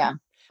 Yeah.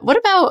 What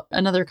about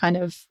another kind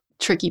of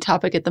tricky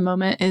topic at the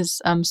moment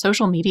is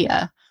social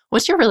media.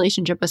 What's your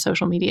relationship with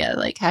social media?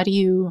 Like, how do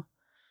you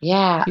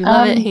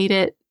love it, hate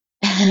it,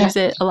 use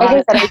it a lot? Like I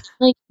said, I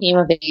definitely came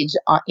of age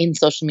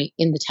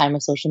in the time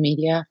of social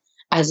media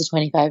as a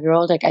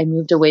 25-year-old. Like I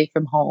moved away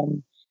from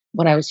home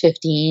when I was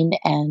 15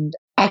 and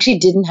actually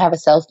didn't have a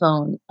cell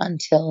phone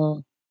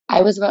until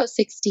I was about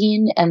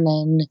 16. And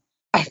then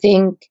I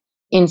think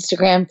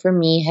Instagram for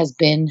me has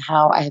been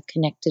how I have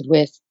connected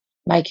with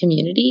my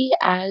community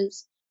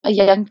as a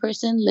young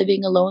person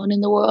living alone in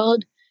the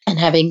world and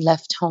having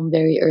left home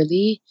very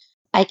early.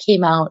 I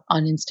came out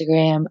on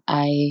Instagram.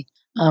 I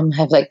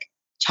have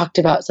talked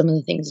about some of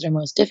the things that are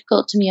most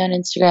difficult to me on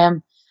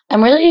Instagram.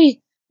 I'm really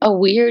a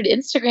weird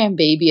Instagram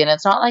baby, and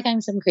it's not like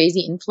I'm some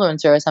crazy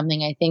influencer or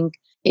something. I think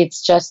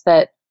it's just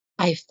that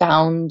I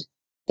found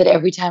that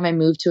every time I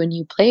moved to a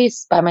new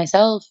place by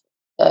myself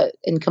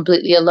and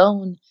completely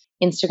alone,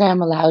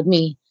 Instagram allowed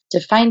me to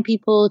find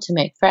people, to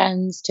make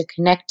friends, to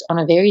connect on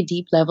a very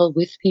deep level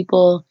with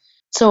people.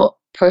 So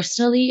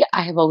personally,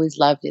 I have always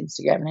loved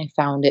Instagram and I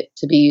found it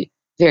to be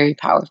very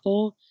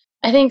powerful.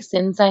 I think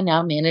since I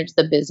now manage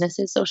the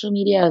business's social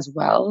media as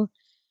well,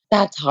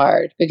 that's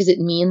hard because it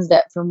means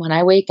that from when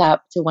I wake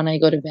up to when I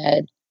go to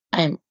bed,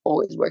 I'm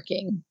always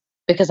working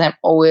because I'm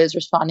always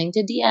responding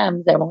to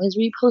DMs. I'm always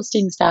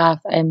reposting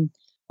stuff. I'm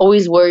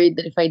always worried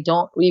that if I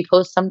don't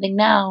repost something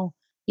now,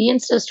 the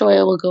Insta story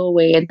will go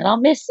away and then I'll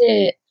miss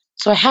it.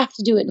 So I have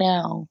to do it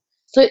now.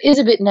 So it is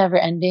a bit never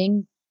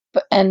ending.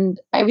 And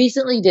I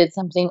recently did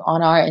something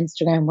on our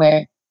Instagram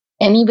where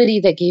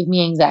anybody that gave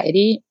me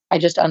anxiety, I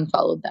just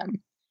unfollowed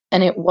them.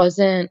 And it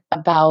wasn't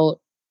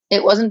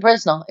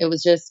personal. It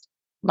was just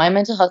my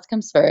mental health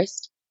comes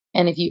first.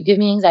 And if you give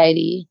me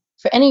anxiety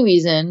for any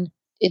reason,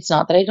 it's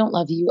not that I don't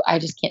love you. I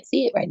just can't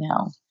see it right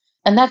now.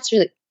 And that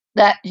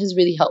has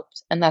really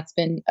helped. And that's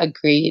been a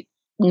great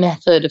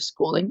method of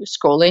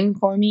scrolling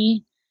for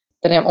me,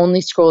 that I'm only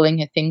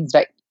scrolling at things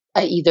that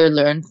I either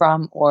learn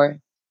from or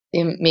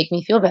they make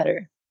me feel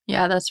better.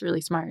 Yeah, that's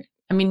really smart.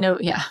 I mean, no,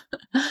 yeah.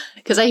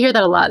 Because I hear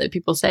that a lot, that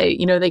people say,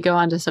 they go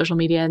onto social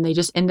media and they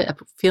just end up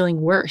feeling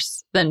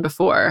worse than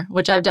before,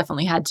 which I've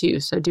definitely had too.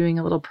 So doing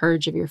a little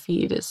purge of your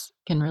feed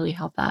can really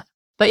help that.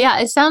 But yeah,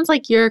 it sounds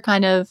like you're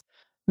kind of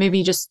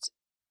maybe just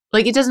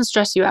like, it doesn't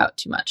stress you out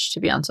too much to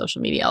be on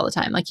social media all the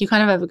time. Like you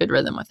kind of have a good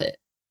rhythm with it,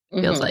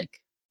 feels like.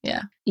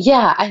 Yeah.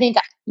 Yeah, I think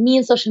me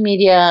and social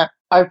media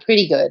are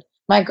pretty good.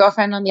 My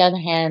girlfriend, on the other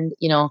hand,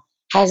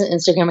 has an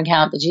Instagram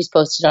account that she's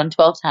posted on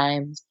 12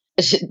 times.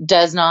 She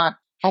does not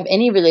have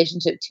any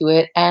relationship to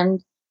it.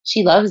 And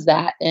she loves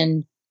that.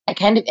 And I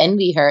kind of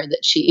envy her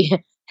that she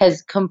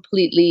has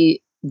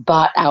completely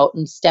bought out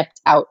and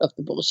stepped out of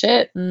the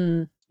bullshit.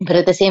 Mm. But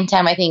at the same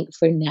time, I think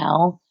for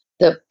now,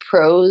 the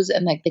pros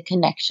and like the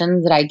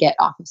connections that I get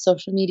off of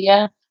social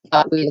media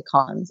outweigh the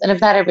cons. And if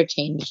that ever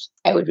changed,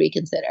 I would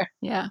reconsider.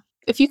 Yeah.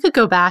 If you could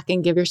go back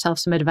and give yourself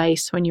some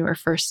advice when you were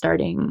first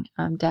starting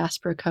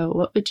Diaspora Co.,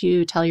 what would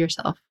you tell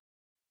yourself?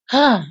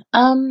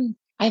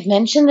 I've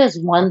mentioned this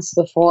once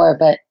before,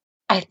 but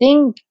I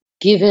think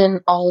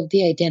given all of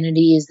the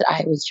identities that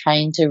I was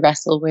trying to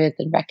wrestle with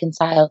and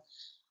reconcile,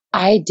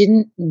 I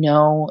didn't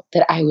know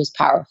that I was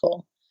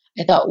powerful.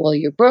 I thought, well,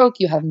 you're broke,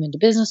 you haven't been to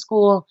business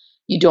school,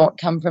 you don't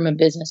come from a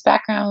business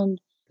background,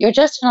 you're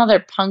just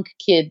another punk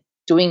kid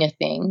doing a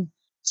thing.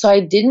 So I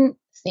didn't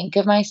think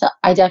of myself.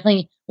 I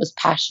definitely was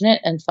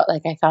passionate and felt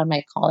like I found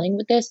my calling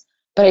with this,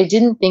 but I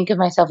didn't think of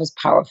myself as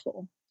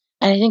powerful.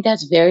 And I think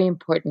that's very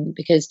important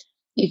because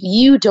if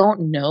you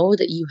don't know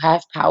that you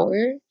have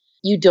power,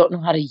 you don't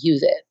know how to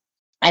use it.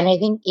 And I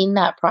think in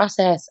that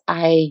process,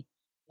 I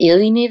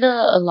alienated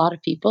a lot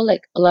of people.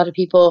 Like a lot of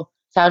people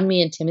found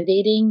me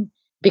intimidating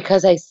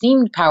because I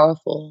seemed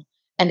powerful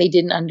and they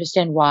didn't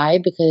understand why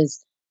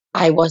because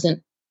I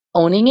wasn't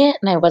owning it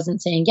and I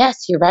wasn't saying,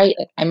 yes, you're right.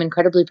 Like, I'm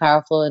incredibly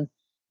powerful and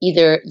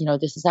either,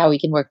 this is how we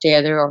can work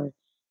together or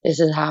this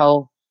is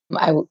how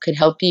could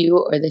help you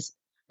or this.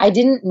 I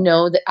didn't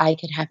know that I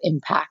could have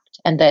impact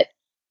and that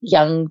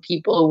young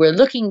people were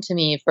looking to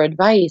me for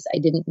advice. I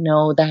didn't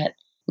know that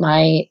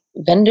my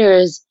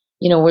vendors,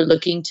 were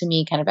looking to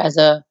me kind of as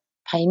a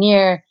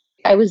pioneer.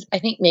 I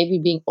think, maybe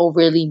being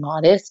overly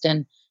modest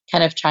and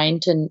kind of trying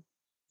to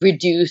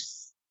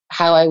reduce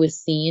how I was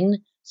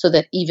seen so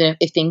that even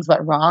if things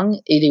went wrong,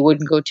 they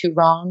wouldn't go too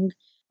wrong.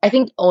 I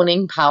think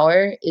owning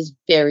power is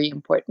very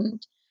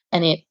important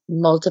and it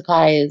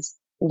multiplies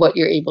what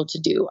you're able to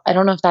do. I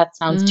don't know if that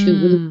sounds too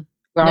rude.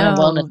 We're on a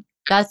wellness,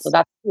 No, so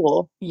that's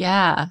cool.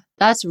 yeah,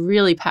 that's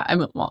really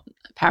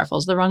powerful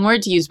is the wrong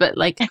word to use, but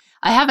like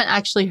I haven't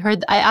actually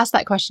heard, I asked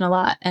that question a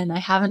lot and I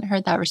haven't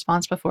heard that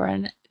response before.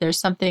 And there's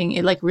something,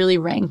 it like really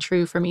rang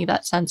true for me,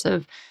 that sense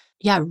of,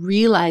 yeah,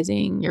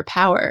 realizing your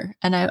power.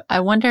 And I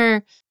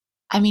wonder,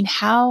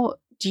 how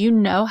do you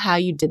know how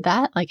you did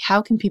that? Like,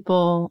 how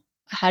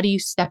do you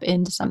step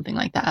into something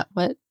like that?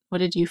 What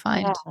did you Yeah.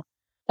 find?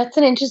 That's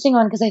an interesting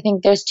one because I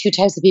think there's two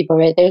types of people,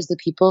 right? There's the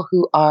people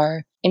who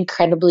are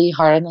incredibly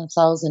hard on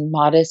themselves and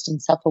modest and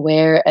self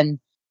aware and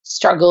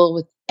struggle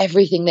with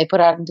everything they put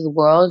out into the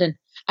world. And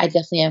I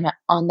definitely am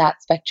on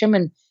that spectrum.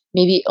 And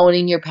maybe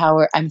owning your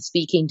power, I'm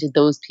speaking to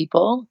those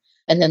people.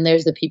 And then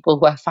there's the people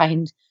who I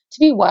find to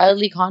be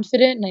wildly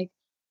confident and like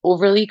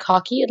overly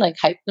cocky and like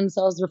hype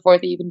themselves before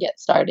they even get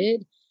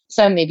started.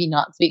 So I'm maybe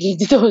not speaking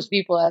to those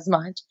people as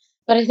much.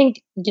 But I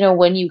think,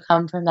 when you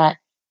come from that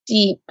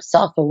deep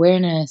self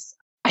awareness,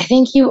 I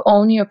think you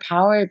own your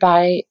power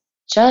by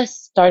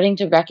just starting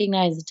to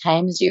recognize the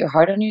times you're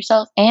hard on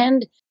yourself.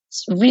 And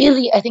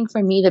really, I think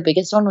for me, the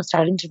biggest one was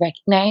starting to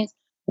recognize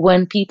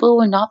when people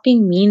were not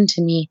being mean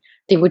to me,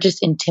 they were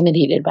just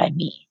intimidated by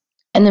me.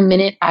 And the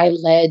minute I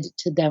led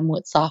to them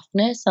with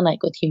softness and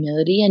like with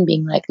humility and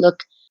being like,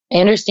 look, I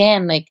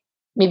understand, like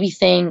maybe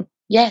saying,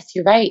 yes,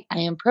 you're right. I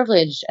am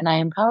privileged and I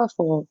am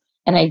powerful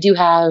and I do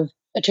have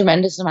a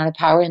tremendous amount of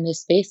power in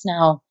this space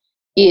now.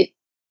 It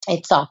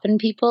softened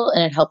people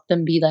and it helped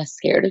them be less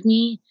scared of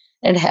me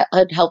and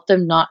it helped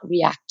them not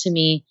react to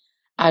me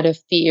out of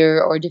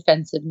fear or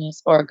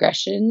defensiveness or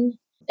aggression.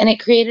 And it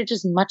created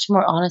just much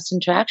more honest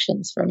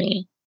interactions for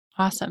me.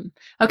 Awesome.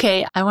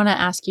 Okay. I want to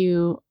ask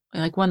you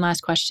like one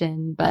last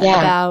question, but Yeah.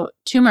 about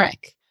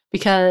turmeric,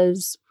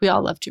 because we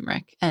all love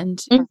turmeric. And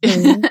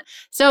Mhm.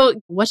 so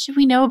what should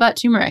we know about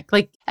turmeric?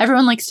 Like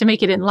everyone likes to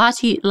make it in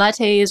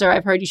lattes, or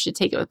I've heard you should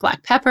take it with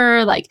black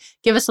pepper. Like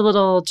give us a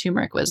little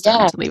turmeric wisdom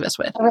Yeah. to leave us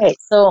with. All right.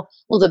 So,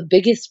 well, the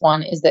biggest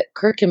one is that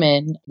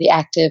curcumin, the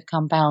active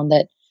compound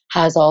that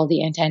has all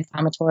the anti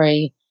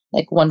inflammatory,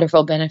 like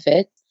wonderful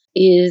benefits,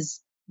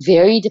 is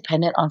very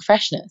dependent on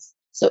freshness.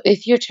 So,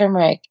 if your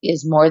turmeric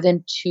is more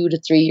than 2 to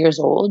 3 years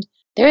old,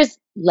 there is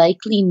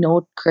likely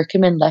no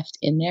curcumin left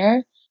in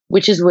there,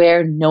 which is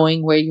where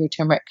knowing where your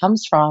turmeric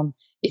comes from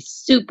is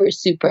super,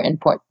 super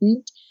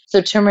important.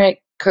 So,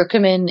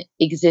 curcumin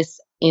exists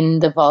in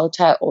the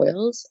volatile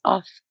oils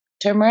of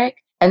turmeric.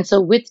 And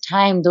so with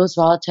time, those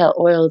volatile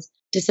oils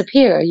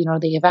disappear.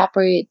 They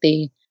evaporate,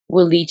 they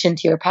will leach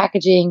into your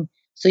packaging.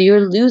 So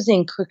you're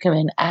losing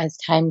curcumin as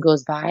time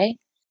goes by.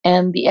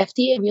 And the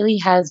FDA really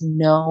has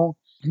no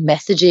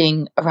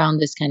messaging around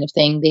this kind of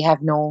thing. They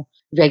have no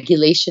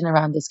regulation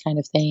around this kind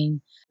of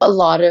thing. A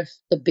lot of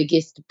the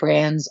biggest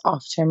brands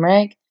of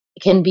turmeric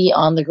can be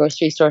on the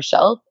grocery store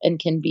shelf and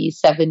can be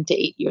 7 to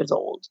 8 years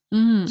old. So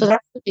Mm,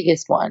 that's the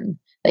biggest one.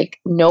 Like,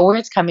 know where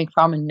it's coming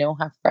from and know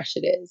how fresh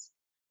it is.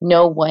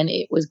 Know when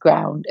it was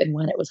ground and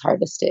when it was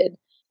harvested.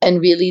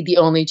 And really, the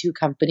only two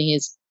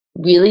companies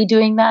really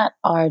doing that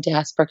are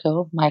Diaspora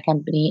Co., my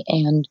company,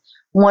 and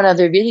one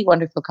other really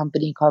wonderful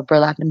company called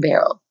Burlap and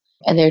Barrel.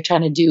 And they're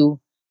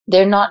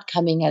not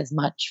coming as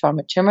much from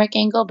a turmeric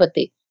angle, but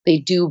they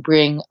do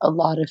bring a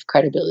lot of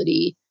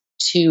credibility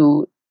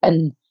to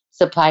and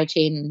supply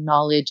chain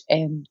knowledge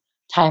and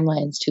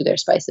timelines to their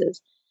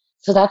spices.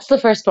 So that's the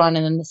first one.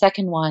 And then the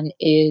second one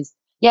is,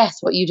 yes,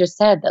 what you just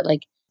said, that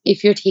like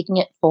if you're taking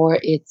it for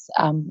its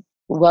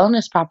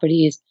wellness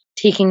properties,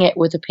 taking it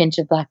with a pinch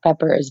of black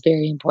pepper is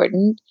very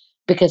important,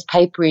 because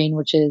piperine,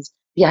 which is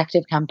the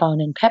active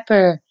compound in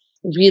pepper,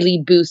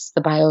 really boosts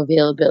the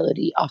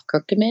bioavailability of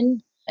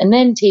curcumin. And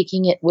then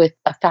taking it with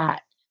a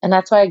fat. And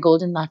that's why a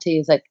golden latte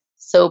is like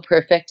so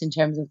perfect in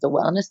terms of the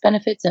wellness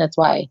benefits. And it's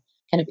why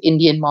kind of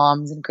Indian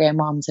moms and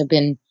grandmoms have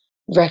been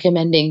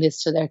recommending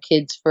this to their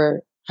kids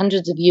for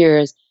hundreds of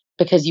years,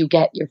 because you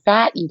get your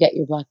fat, you get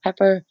your black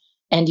pepper,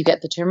 and you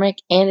get the turmeric,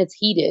 and it's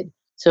heated.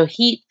 So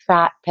heat,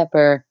 fat,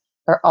 pepper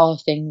are all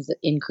things that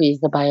increase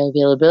the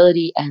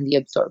bioavailability and the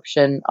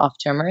absorption of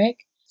turmeric.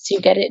 So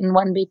you get it in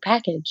one big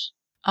package.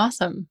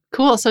 Awesome.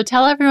 Cool. So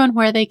tell everyone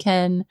where they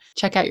can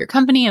check out your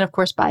company and, of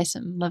course, buy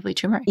some lovely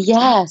turmeric.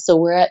 Yeah. So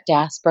we're at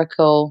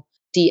DiasporaCo,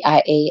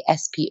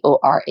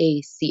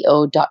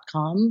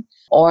 DIASPORACO.com,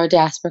 or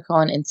DiasporaCo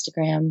on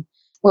Instagram.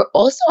 We're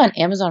also on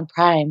Amazon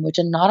Prime, which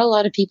not a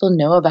lot of people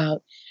know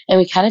about. And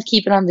we kind of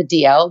keep it on the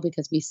DL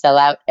because we sell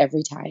out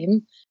every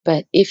time.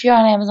 But if you're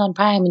on Amazon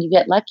Prime and you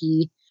get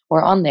lucky,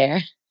 we're on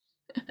there.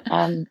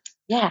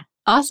 Yeah.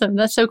 Awesome.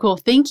 That's so cool.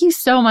 Thank you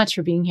so much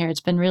for being here. It's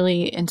been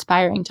really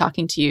inspiring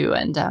talking to you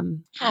and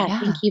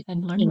thank you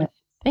and learning.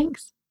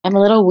 Thanks. I'm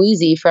a little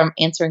woozy from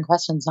answering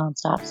questions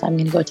nonstop, so I'm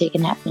going to go take a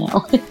nap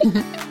now.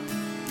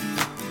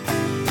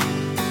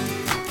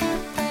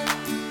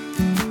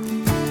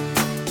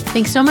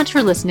 Thanks so much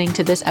for listening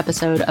to this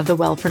episode of the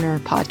Wellpreneur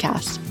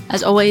podcast.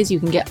 As always, you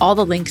can get all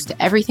the links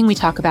to everything we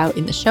talk about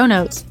in the show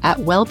notes at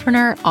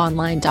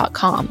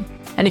wellpreneuronline.com.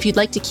 And if you'd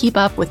like to keep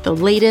up with the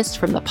latest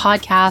from the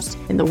podcast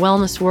in the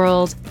wellness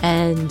world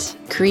and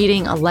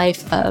creating a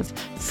life of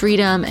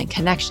freedom and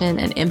connection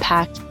and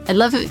impact, I'd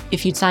love it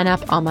if you'd sign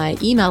up on my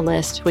email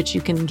list, which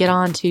you can get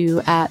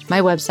onto at my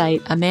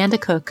website,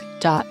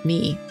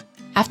 amandacook.me.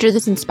 After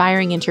this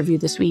inspiring interview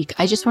this week,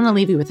 I just want to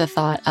leave you with a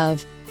thought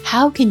of,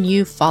 how can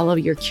you follow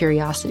your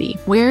curiosity?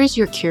 Where is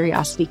your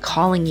curiosity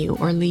calling you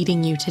or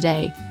leading you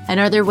today? And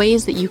are there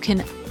ways that you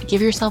can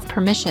give yourself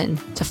permission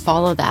to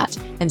follow that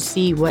and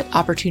see what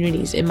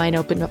opportunities it might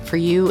open up for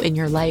you in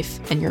your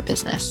life and your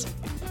business?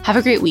 Have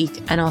a great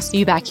week, and I'll see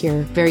you back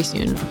here very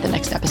soon with the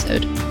next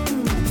episode.